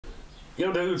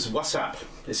Yo dudes, what's up?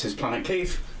 This is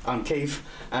PlanetKeef, I'm Keith,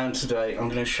 and today I'm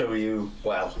going to show you,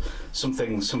 well,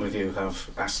 something some of you have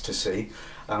asked to see.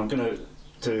 I'm going to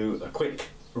do a quick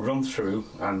run through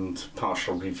and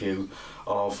partial review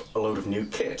of a load of new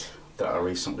kit that I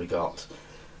recently got.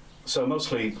 So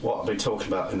mostly what I'll be talking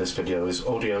about in this video is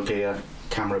audio gear,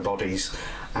 camera bodies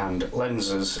and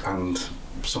lenses and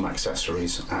some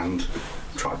accessories and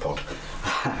tripod.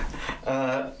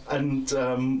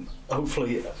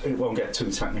 Hopefully it won't get too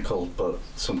technical, but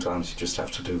sometimes you just have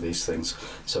to do these things,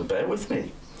 so bear with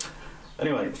me.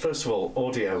 Anyway, first of all,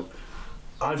 audio.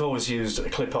 I've always used a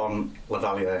clip-on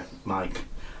lavalier mic,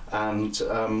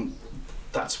 and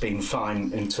that's been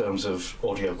fine in terms of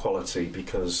audio quality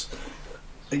because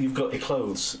you've got your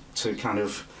clothes to kind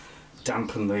of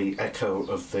dampen the echo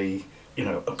of the, you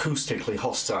know, acoustically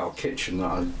hostile kitchen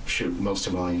that I shoot most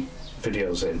of my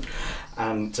videos in.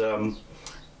 And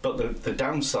but the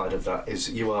downside of that is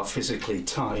you are physically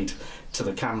tied to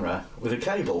the camera with a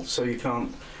cable, so you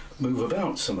can't move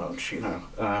about so much, you know,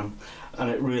 and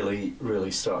it really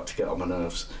started to get on my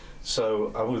nerves.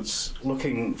 So I was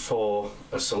looking for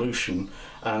a solution,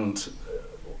 and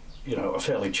you know, a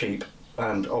fairly cheap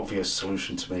and obvious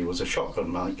solution to me was a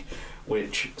shotgun mic,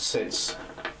 which sits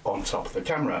on top of the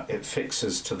camera. It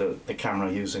fixes to the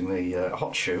camera using the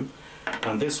hot shoe.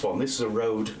 And this is a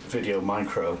Rode Video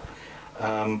Micro,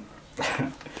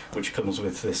 which comes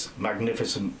with this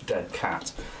magnificent dead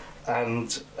cat,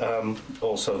 and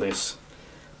also this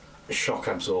shock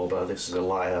absorber. This is a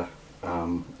Lyre,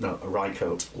 no, a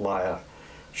Rycote Lyre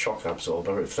shock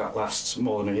absorber. If that lasts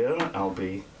more than a year, I'll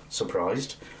be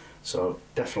surprised. So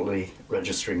definitely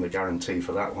registering the guarantee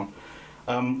for that one.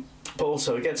 But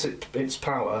also it gets its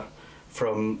power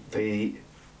from the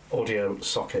audio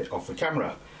socket of the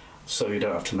camera, so you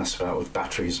don't have to mess about with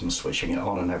batteries and switching it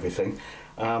on and everything.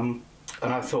 And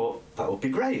I thought that would be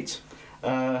great,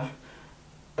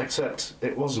 except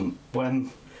it wasn't.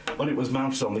 When it was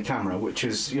mounted on the camera, which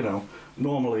is, you know,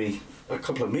 normally a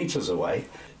couple of meters away,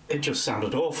 it just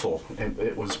sounded awful.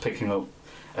 It was picking up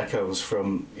echoes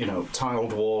from, you know,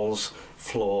 tiled walls,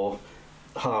 floor,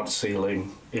 hard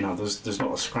ceiling. You know, there's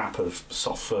not a scrap of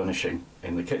soft furnishing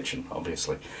in the kitchen,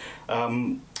 obviously.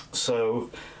 So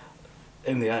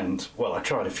in the end, well, I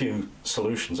tried a few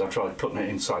solutions. I tried putting it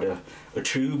inside a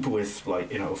tube with,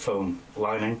 like, you know, foam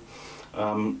lining,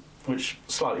 which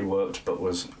slightly worked but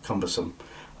was cumbersome.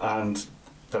 And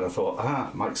then I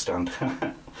thought, mic stand.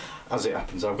 As it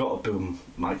happens, I've got a boom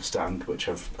mic stand which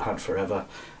I've had forever,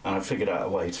 and I figured out a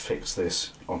way to fix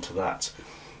this onto that.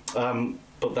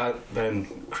 But that then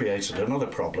created another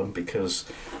problem, because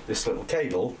this little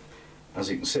cable, as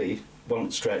you can see,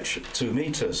 won't stretch 2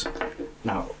 meters.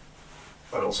 Now,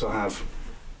 I also have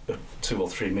a 2 or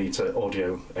 3 meter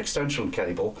audio extension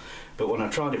cable, but when I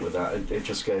tried it with that, it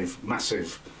just gave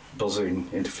massive buzzing,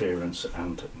 interference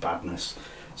and badness.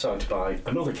 So I had to buy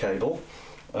another cable,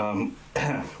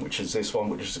 which is this one,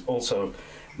 which is also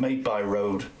made by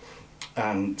Rode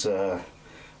and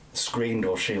screened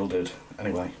or shielded.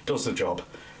 Anyway, does the job.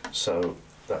 So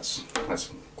that's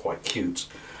quite cute.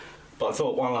 But I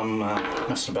thought, while I'm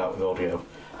messing about with audio,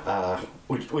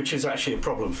 which is actually a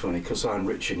problem for me because I'm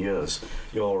rich in years,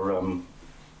 your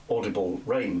audible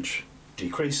range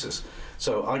decreases.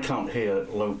 So I can't hear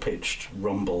low-pitched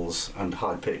rumbles and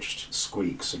high-pitched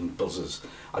squeaks and buzzes.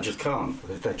 I just can't.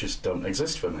 They just don't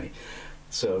exist for me.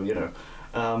 So, you know,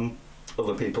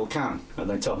 other people can, and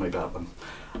they tell me about them.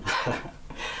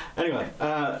 Anyway,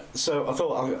 so I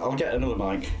thought I'll get another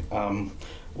mic,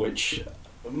 which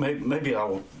maybe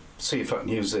I'll see if I can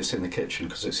use this in the kitchen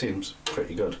because it seems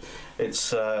pretty good.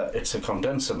 It's a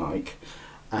condenser mic,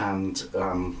 and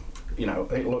you know,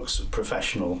 it looks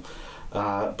professional,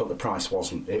 but the price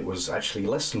wasn't. It was actually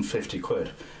less than 50 quid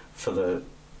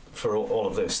for all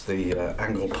of this: the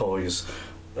angle poise,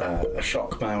 a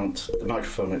shock mount, the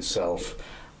microphone itself,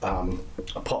 a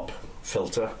pop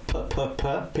filter,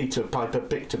 Peter Piper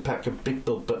picked a pack of Big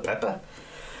Bill Pepper,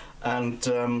 and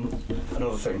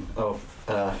another thing,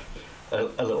 a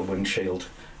little windshield,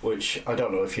 which I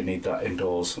don't know if you need that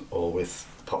indoors or with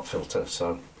pop filter,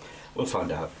 so we'll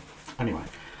find out. Anyway,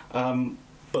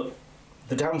 but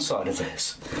the downside of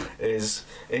this is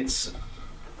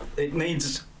it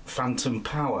needs phantom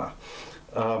power,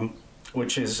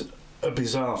 which is a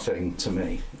bizarre thing to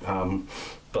me.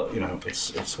 But you know,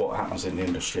 it's what happens in the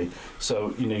industry.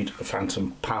 So you need a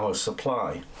phantom power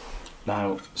supply.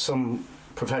 Now, some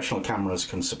professional cameras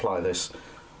can supply this,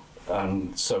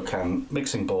 and so can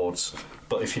mixing boards.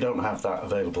 But if you don't have that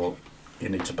available, you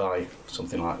need to buy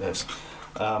something like this.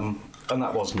 And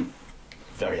that wasn't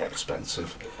very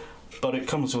expensive. But it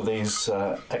comes with these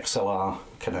XLR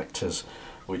connectors,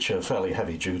 which are fairly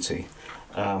heavy duty,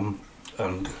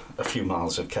 and a few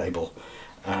miles of cable,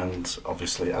 and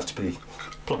obviously it has to be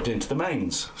plugged into the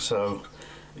mains, so,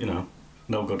 you know,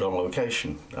 no good on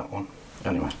location, that one.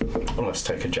 Anyway, well, let's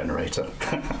take a generator.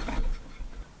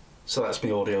 So that's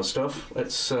my audio stuff.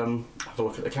 Let's have a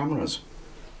look at the cameras.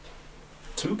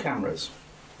 2 cameras.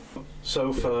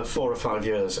 So for 4 or 5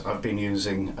 years I've been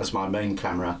using as my main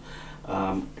camera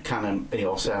Canon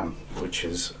EOS M, which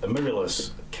is a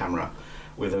mirrorless camera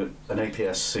with an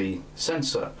APS-C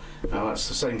sensor. Now that's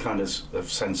the same kind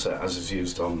of sensor as is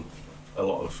used on a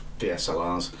lot of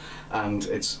DSLRs, and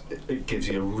it gives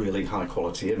you a really high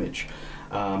quality image,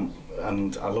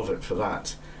 and I love it for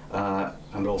that.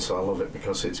 And also I love it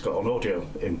because it's got an audio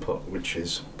input, which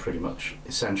is pretty much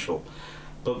essential.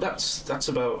 But that's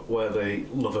about where the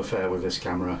love affair with this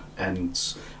camera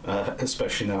ends,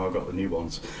 especially now I've got the new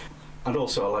ones. And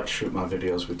also I like to shoot my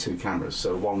videos with 2 cameras,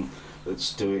 so one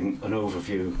that's doing an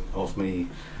overview of me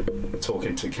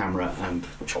talking to camera and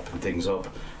chopping things up,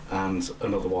 and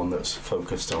another one that's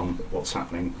focused on what's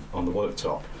happening on the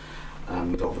worktop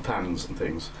and on the pans and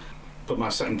things. But my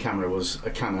second camera was a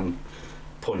Canon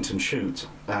point and shoot,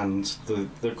 and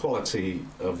the quality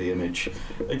of the image,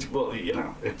 it's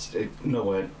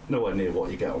nowhere near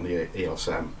what you get on the EOS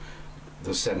M.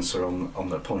 The sensor on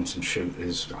the point and shoot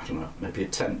is, I don't know, maybe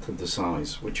 1/10 of the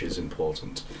size, which is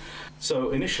important. So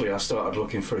initially I started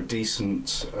looking for a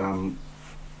decent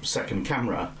second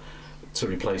camera to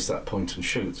replace that point and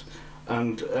shoot,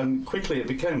 and quickly it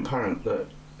became apparent that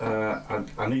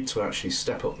I need to actually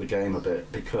step up the game a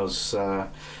bit, because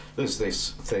there's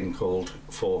this thing called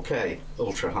 4K,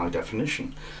 ultra high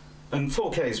definition. And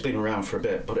 4K has been around for a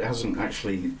bit, but it hasn't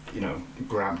actually, you know,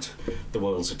 grabbed the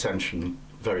world's attention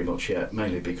very much yet,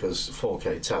 mainly because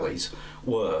 4K tellies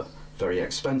were very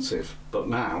expensive, but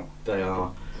now they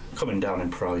are coming down in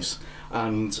price,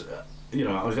 and you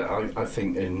know, I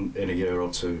think in a year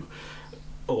or two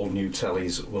all new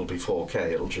tellies will be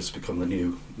 4K. It'll just become the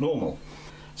new normal.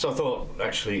 So I thought,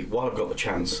 actually, while I've got the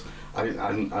chance,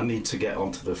 I need to get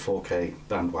onto the 4K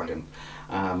bandwagon,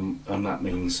 and that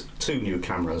means 2 new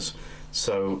cameras.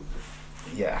 So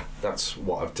yeah, that's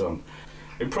what I've done.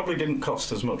 It probably didn't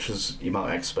cost as much as you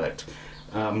might expect,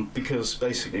 because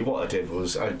basically what I did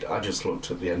was I just looked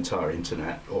at the entire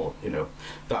internet, or you know,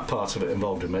 that part of it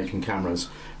involved in making cameras,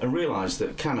 and realised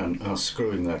that Canon are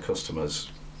screwing their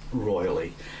customers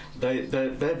royally.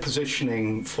 They're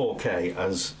positioning 4K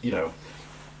as, you know,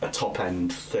 a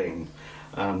top-end thing,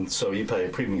 so you pay a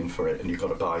premium for it, and you've got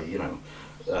to buy, you know,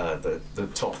 the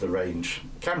top of the range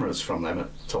cameras from them at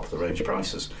top of the range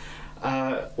prices.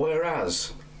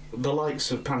 Whereas the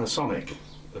likes of Panasonic,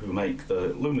 who make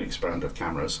the Lumix brand of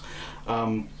cameras,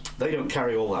 they don't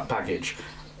carry all that baggage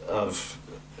of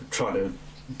trying to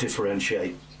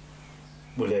differentiate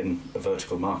within a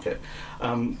vertical market.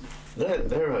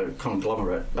 They're a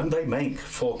conglomerate, and they make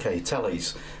 4K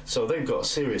tellies, so they've got a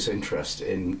serious interest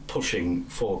in pushing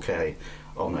 4K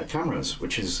on their cameras,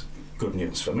 which is good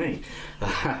news for me,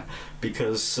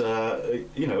 because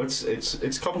you know,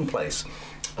 it's commonplace,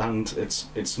 and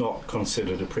it's not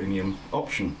considered a premium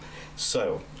option.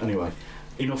 So anyway,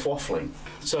 enough waffling.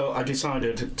 So I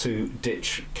decided to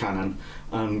ditch Canon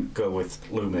and go with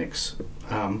Lumix.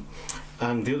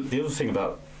 And the other thing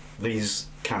about these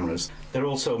cameras, they're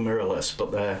also mirrorless,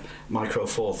 but they're micro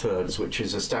four thirds, which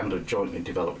is a standard jointly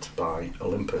developed by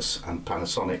Olympus and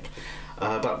Panasonic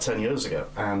about 10 years ago,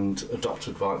 and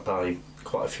adopted by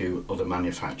quite a few other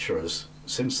manufacturers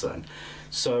since then.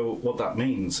 So what that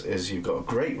means is you've got a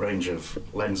great range of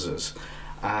lenses,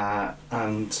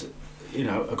 and you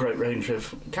know, a great range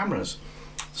of cameras.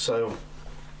 So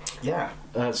yeah,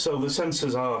 so the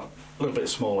sensors are a little bit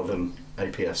smaller than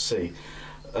APS-C,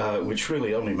 which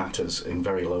really only matters in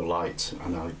very low light,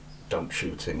 and I don't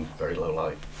shoot in very low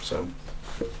light, so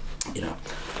you know,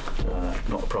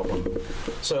 not a problem.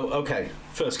 So okay,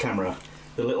 first camera,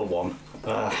 the little one,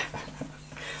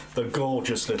 the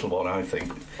gorgeous little one, I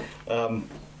think.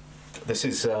 This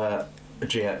is a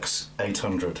GX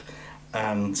 800,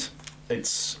 and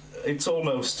it's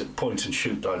almost point and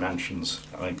shoot dimensions.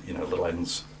 I mean, you know, the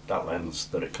lens, that lens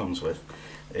that it comes with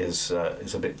is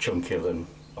a bit chunkier than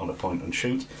on a point and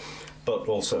shoot, but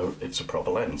also it's a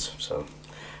proper lens. So,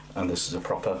 and this is a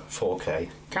proper 4K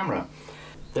camera.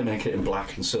 They make it in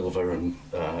black and silver, and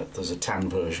there's a tan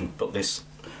version, but this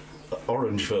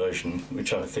orange version,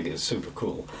 which I think is super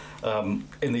cool,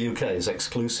 in the UK is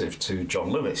exclusive to John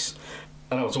Lewis.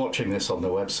 And I was watching this on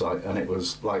their website, and it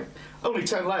was like, only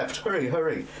 10 left, hurry,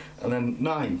 hurry, and then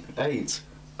 9, 8,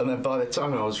 and then by the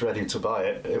time I was ready to buy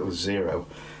it, it was 0.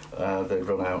 They'd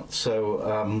run out.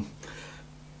 So,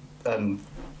 and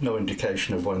no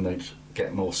indication of when they'd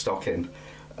get more stock in.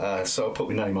 So I put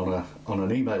my name on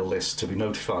an email list to be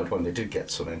notified when they did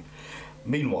get some in.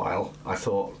 Meanwhile, I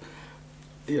thought,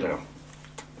 you know,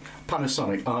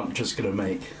 Panasonic aren't just going to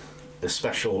make a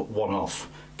special one-off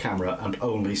camera and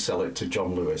only sell it to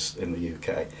John Lewis in the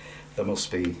UK. There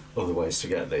must be other ways to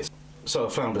get this. So I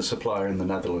found a supplier in the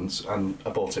Netherlands and I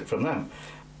bought it from them.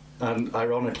 And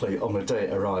ironically, on the day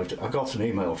it arrived, I got an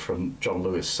email from John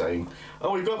Lewis saying,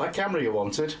 "Oh, we've got that camera you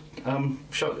wanted.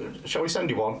 Shall we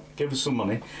send you one? Give us some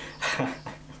money."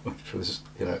 Which was,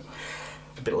 you know,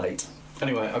 a bit late.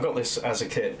 Anyway, I got this as a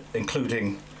kit,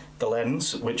 including the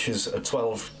lens, which is a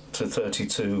 12 to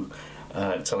 32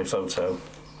 telephoto.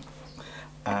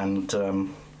 And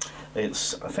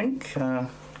it's, I think,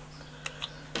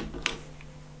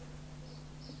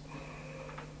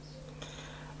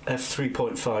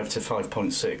 f3.5 to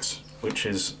 5.6, which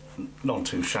is not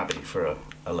too shabby for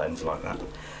a lens like that.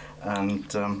 And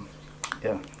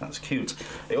yeah, that's cute.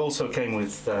 It also came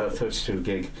with 32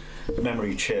 gig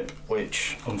memory chip,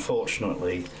 which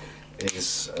unfortunately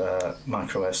is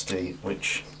micro SD,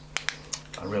 which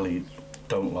I really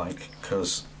don't like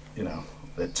because, you know,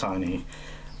 they're tiny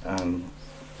and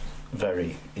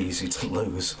very easy to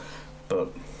lose,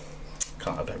 but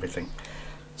can't have everything.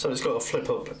 So it's got a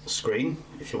flip-up screen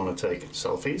if you want to take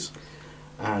selfies,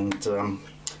 and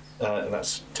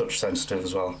that's touch sensitive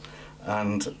as well,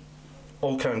 and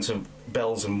all kinds of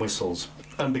bells and whistles.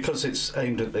 And because it's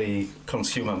aimed at the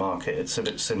consumer market, it's a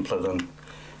bit simpler than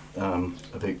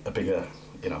a bigger,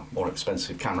 you know, more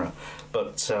expensive camera.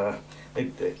 But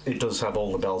it does have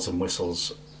all the bells and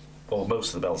whistles, or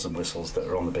most of the bells and whistles that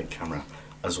are on the big camera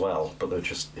as well, but they're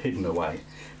just hidden away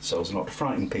so as not to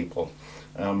frighten people.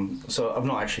 So I've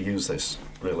not actually used this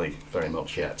really very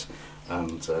much yet,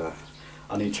 and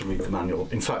I need to read the manual.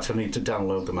 In fact, I need to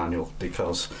download the manual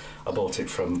because I bought it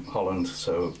from Holland,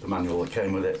 so the manual that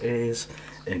came with it is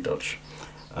in Dutch,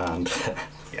 and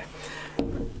yeah,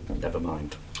 never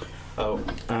mind. Oh,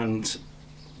 and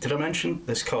did I mention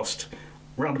this cost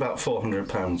around about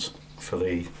 £400 for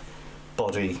the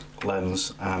body,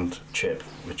 lens and chip,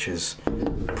 which is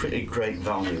pretty great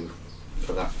value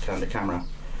for that kind of camera.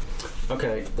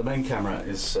 Okay, the main camera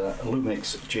is a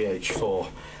Lumix GH4.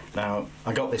 Now,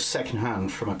 I got this second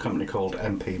hand from a company called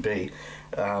MPB,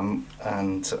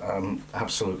 and I'm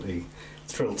absolutely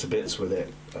thrilled to bits with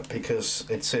it because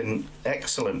it's in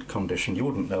excellent condition. You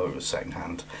wouldn't know it was second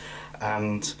hand.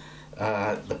 And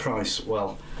the price,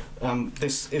 well,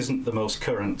 this isn't the most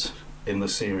current in the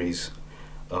series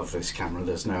of this camera.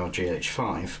 There's now a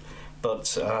GH5,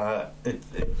 but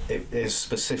it is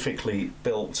specifically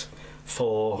built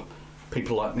for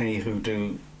people like me who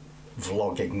do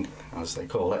vlogging, as they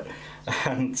call it,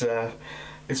 and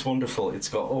it's wonderful. It's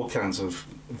got all kinds of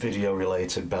video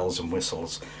related bells and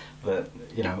whistles that,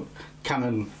 you know,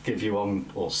 Canon give you on,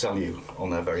 or sell you on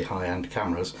their very high-end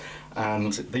cameras,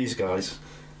 and these guys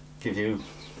give you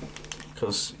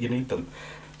because you need them.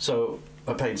 So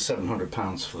I paid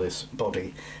 £700 for this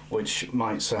body, which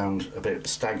might sound a bit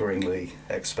staggeringly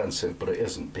expensive, but it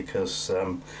isn't, because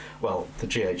well, the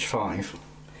GH5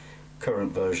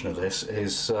 current version of this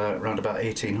is around about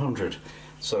 1800,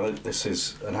 so this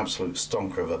is an absolute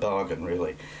stonker of a bargain,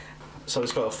 really. So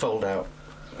it's got a fold out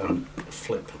and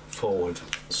flip forward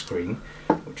screen,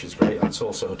 which is great. It's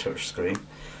also a touch screen,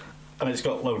 and it's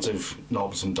got loads of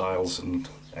knobs and dials and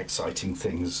exciting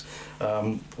things,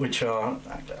 which are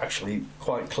actually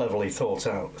quite cleverly thought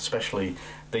out, especially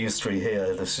these three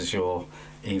here. This is your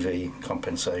EV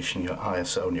compensation, your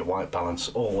ISO and your white balance,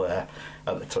 all there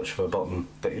at the touch of a button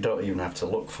that you don't even have to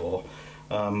look for,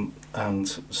 and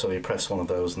so you press one of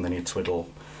those and then you twiddle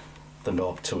the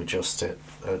knob to adjust it.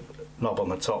 A knob on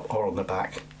the top or on the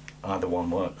back, either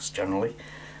one works generally,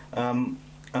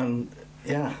 and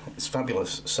yeah, it's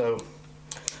fabulous. So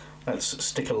let's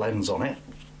stick a lens on it.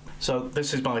 So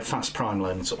this is my fast prime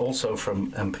lens, also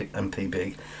from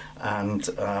MPB, and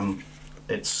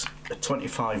it's a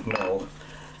 25mm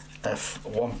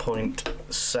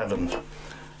f1.7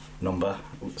 number,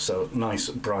 so nice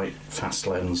bright fast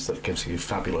lens that gives you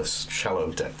fabulous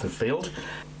shallow depth of field,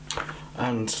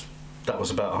 and that was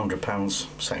about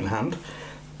 £100 second hand,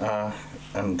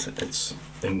 and it's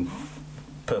in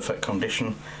perfect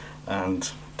condition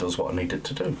and does what I need it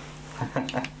to do.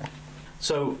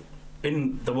 So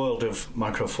in the world of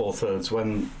micro four thirds,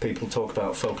 when people talk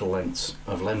about focal lengths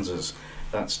of lenses,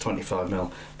 that's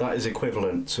 25mm. That is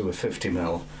equivalent to a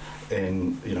 50mm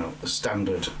in, you know,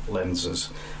 standard lenses.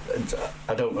 And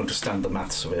I don't understand the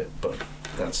maths of it, but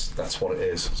that's what it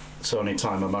is. So any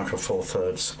time a micro four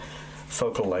thirds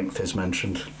focal length is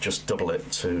mentioned, just double it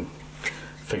to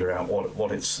figure out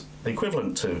what it's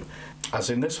equivalent to. As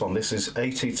in this one, this is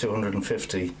 80 to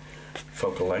 150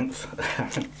 focal length.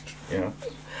 You know,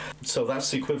 so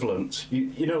that's equivalent.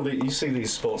 You know that you see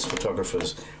these sports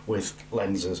photographers with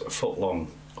lenses a foot long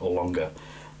or longer.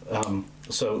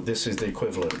 So this is the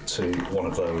equivalent to one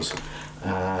of those,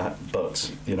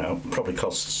 but you know, probably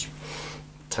costs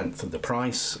 1/10 of the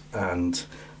price, and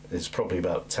it's probably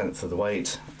about 1/10 of the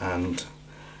weight, and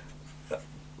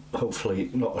hopefully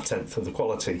not 1/10 of the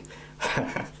quality.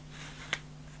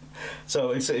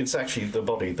 So it's actually the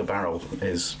body, the barrel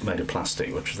is made of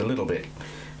plastic, which is a little bit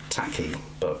tacky,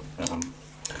 but I'm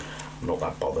not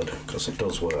that bothered because it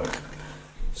does work.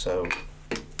 So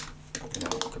you know,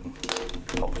 I can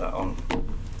pop that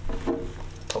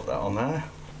on there,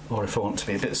 or if I want to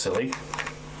be a bit silly,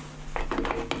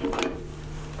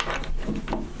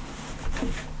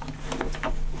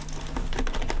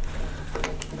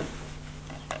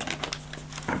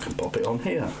 I can pop it on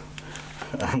here.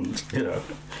 And you know,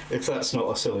 if that's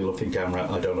not a silly looking camera,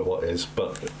 I don't know what is,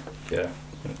 but yeah,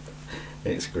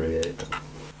 it's great.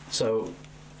 So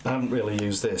I haven't really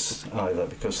used this either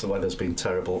because the weather's been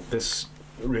terrible. This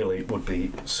really would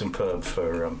be superb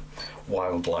for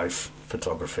wildlife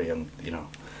photography, and you know,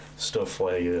 stuff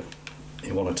where you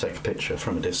want to take a picture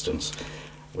from a distance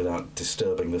without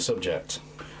disturbing the subject.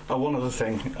 Oh, one other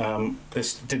thing,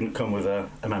 this didn't come with a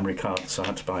memory card, so I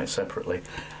had to buy it separately,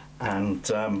 and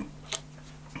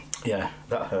yeah,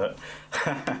 that hurt.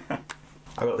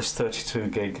 I got this 32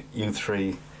 gig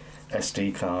U3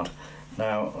 SD card.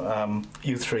 Now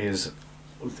U3 is,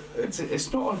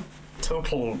 it's not a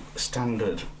total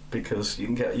standard because you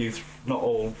can get not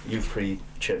all U3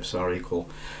 chips are equal.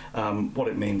 What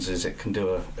it means is it can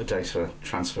do a data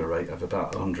transfer rate of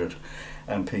about 100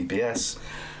 Mbps,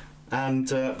 and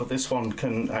but this one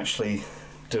can actually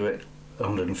do it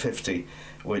 150,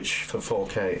 which for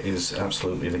 4K is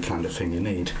absolutely the kind of thing you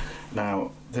need.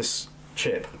 Now this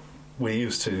chip, we're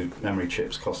used to memory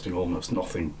chips costing almost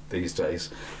nothing these days.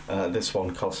 This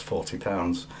one costs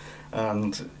 £40,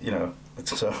 and you know,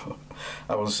 so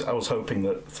I was hoping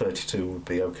that 32 would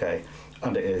be okay,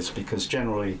 and it is, because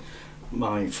generally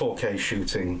my 4K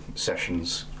shooting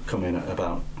sessions come in at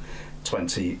about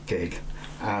 20 gig,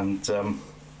 and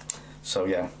so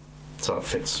yeah, so it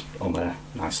fits on there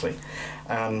nicely,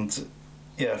 and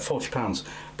yeah, £40.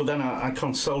 But then I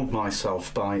consoled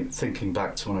myself by thinking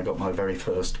back to when I got my very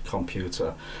first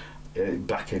computer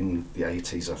back in the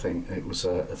 80s. I think it was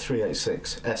a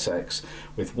 386 SX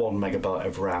with 1 megabyte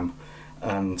of RAM,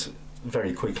 and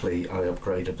very quickly I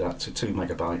upgraded that to 2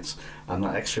 megabytes, and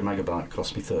that extra megabyte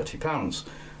cost me £30,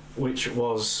 which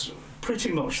was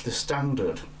pretty much the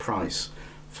standard price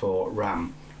for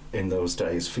RAM in those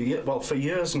days for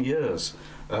years and years.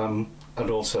 And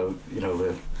also, you know,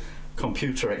 the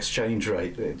computer exchange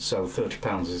rate, so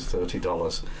 £30 is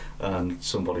 $30, and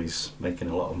somebody's making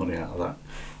a lot of money out of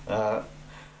that.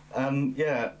 And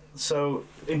yeah, so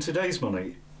in today's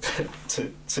money,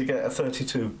 to get a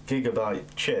 32 gigabyte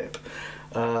chip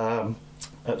at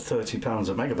 £30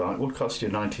 a megabyte would cost you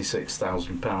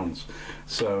 £96,000.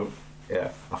 So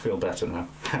yeah, I feel better now.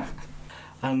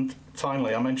 And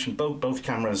finally, I mentioned both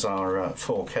cameras are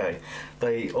 4K.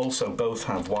 They also both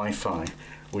have Wi-Fi,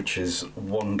 which is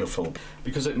wonderful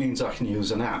because it means I can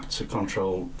use an app to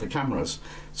control the cameras.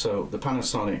 So the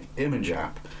Panasonic Image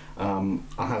app,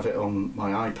 I have it on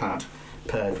my iPad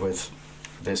paired with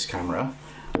this camera,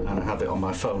 and I have it on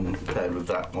my phone paired with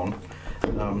that one.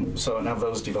 So I have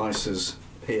those devices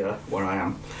here where I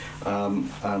am,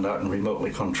 and I can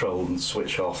remotely control and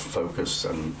switch off focus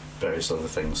and various other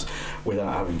things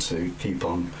without having to keep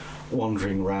on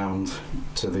wandering round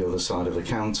to the other side of the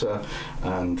counter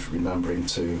and remembering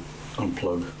to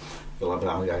unplug the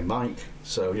lavalier mic.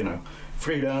 So, you know,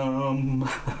 freedom!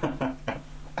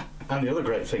 And the other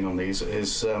great thing on these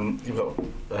is you've got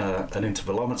an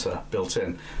intervalometer built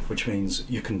in, which means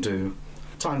you can do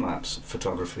time-lapse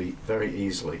photography very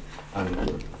easily,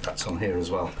 and that's on here as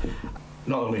well.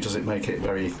 Not only does it make it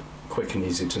very quick and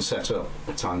easy to set up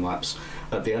a time-lapse,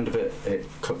 at the end of it, it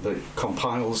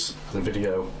compiles the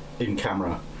video in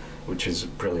camera, which is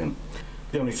brilliant.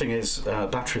 The only thing is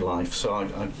battery life, so I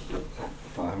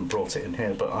haven't brought it in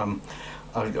here, but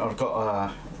I've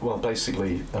got well,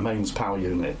 basically a mains power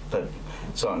unit that,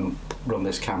 so I can run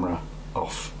this camera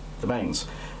off the mains,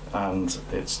 and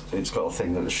it's got a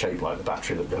thing that is shaped like the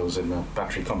battery that goes in the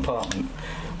battery compartment,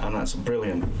 and that's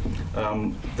brilliant.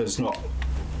 There's not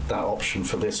that option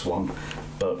for this one,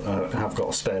 but I have got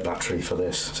a spare battery for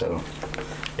this, so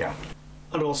yeah.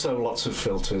 And also lots of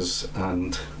filters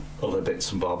and other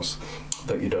bits and bobs.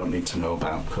 that you don't need to know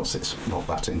about because it's not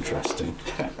that interesting.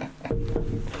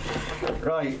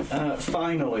 Right,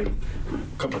 finally,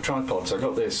 a couple of tripods. I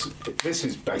got this. This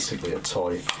is basically a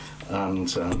toy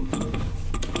and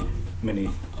mini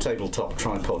tabletop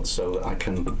tripod so that I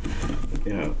can,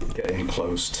 you know, get in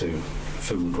close to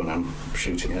food when I'm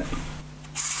shooting it.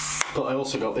 But I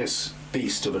also got this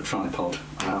beast of a tripod.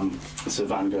 It's a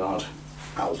Vanguard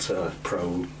Alta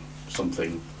Pro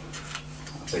something,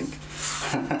 I think.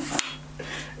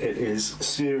 It is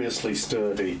seriously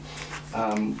sturdy,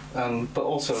 but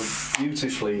also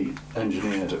beautifully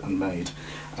engineered and made.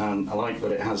 And I like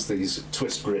that it has these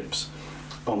twist grips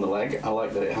on the leg. I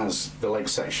like that it has, the leg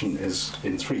section is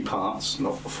in 3 parts,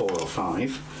 not 4 or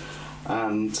 5.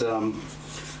 And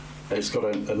it's got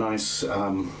a nice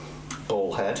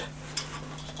ball head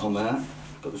on there.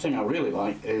 But the thing I really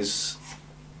like is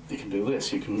you can do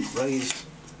this. You can raise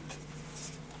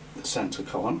the center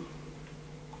column,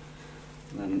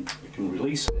 and then you can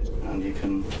release it, and you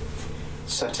can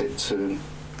set it to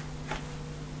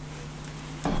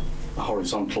a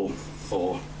horizontal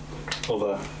or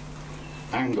other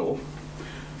angle,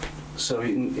 so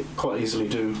you can quite easily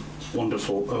do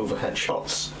wonderful overhead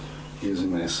shots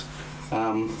using this.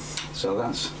 So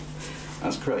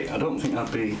that's great. I don't think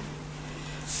I'd be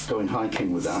going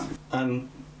hiking with that. And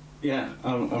yeah,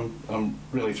 I'm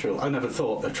really thrilled. I never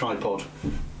thought a tripod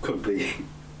could be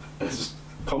as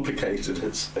complicated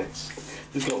as this.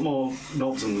 It's got more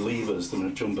knobs and levers than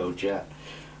a jumbo jet.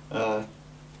 But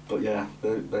yeah,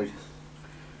 they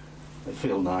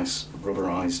feel nice,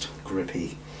 rubberized,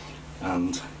 grippy,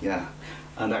 and yeah.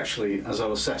 And actually, as I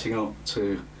was setting up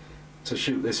to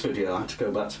shoot this video, I had to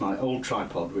go back to my old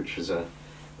tripod, which is a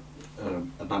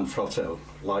Manfrotto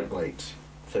lightweight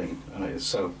thing, and it is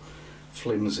so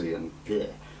flimsy and yeah.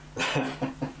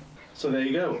 So there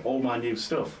you go, all my new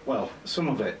stuff. Well, some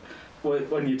of it.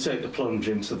 When you take the plunge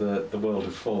into the world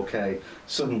of 4K,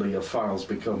 suddenly your files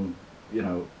become, you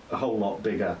know, a whole lot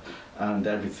bigger, and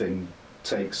everything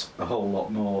takes a whole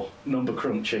lot more number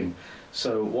crunching.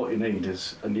 So what you need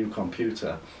is a new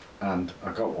computer, and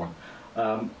I got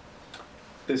one.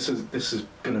 This is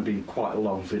going to be quite a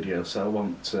long video, so I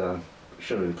won't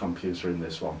show you the computer in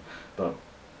this one, but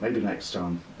maybe next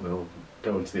time we'll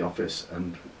go into the office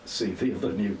and see the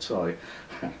other new toy.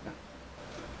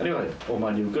 Anyway, all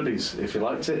my new goodies. If you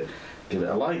liked it, give it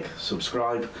a like,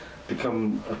 subscribe,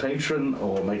 become a patron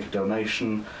or make a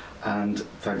donation, and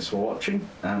thanks for watching,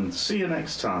 and see you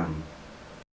next time.